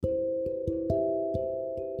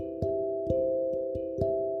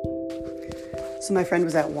So my friend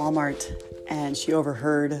was at Walmart and she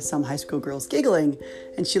overheard some high school girls giggling,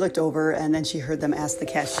 and she looked over and then she heard them ask the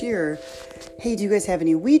cashier, "Hey, do you guys have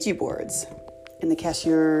any Ouija boards?" And the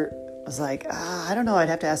cashier was like, "I don't know, I'd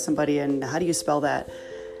have to ask somebody, and how do you spell that?"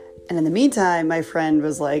 And in the meantime, my friend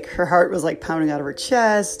was like, her heart was like pounding out of her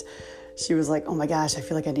chest. She was like, "Oh my gosh, I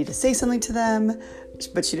feel like I need to say something to them,"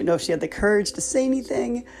 but she didn't know if she had the courage to say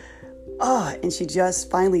anything. And she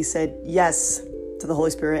just finally said yes to the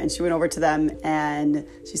Holy Spirit, and she went over to them and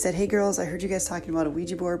she said, "Hey girls, I heard you guys talking about a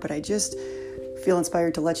Ouija board, but I just feel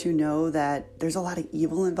inspired to let you know that there's a lot of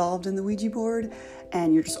evil involved in the Ouija board,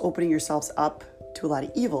 and you're just opening yourselves up to a lot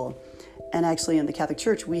of evil." And actually in the Catholic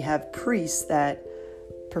Church, we have priests that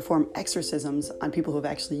perform exorcisms on people who have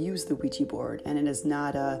actually used the Ouija board, and it is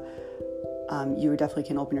not you definitely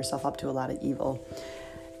can open yourself up to a lot of evil.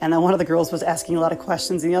 And then one of the girls was asking a lot of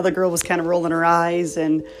questions, and the other girl was kind of rolling her eyes,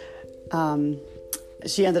 and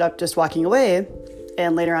she ended up just walking away.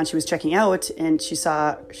 And later on, she was checking out, and she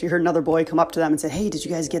heard another boy come up to them and said, "Hey, did you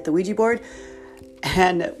guys get the Ouija board?"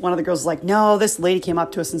 And one of the girls was like, "No, this lady came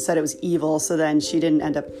up to us and said it was evil." So then she didn't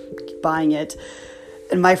end up buying it.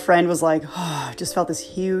 And my friend was like, I just felt this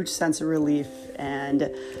huge sense of relief. And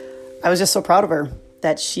I was just so proud of her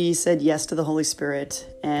that she said yes to the Holy Spirit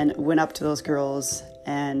and went up to those girls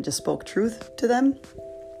and just spoke truth to them.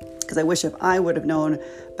 Because I wish if I would have known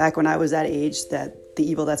back when I was that age that the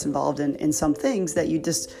evil that's involved in some things that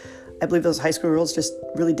I believe those high school girls just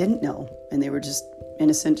really didn't know. And they were just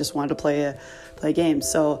innocent, just wanted to play a game.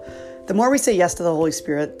 So the more we say yes to the Holy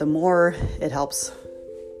Spirit, the more it helps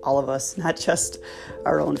all of us, not just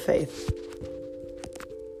our own faith.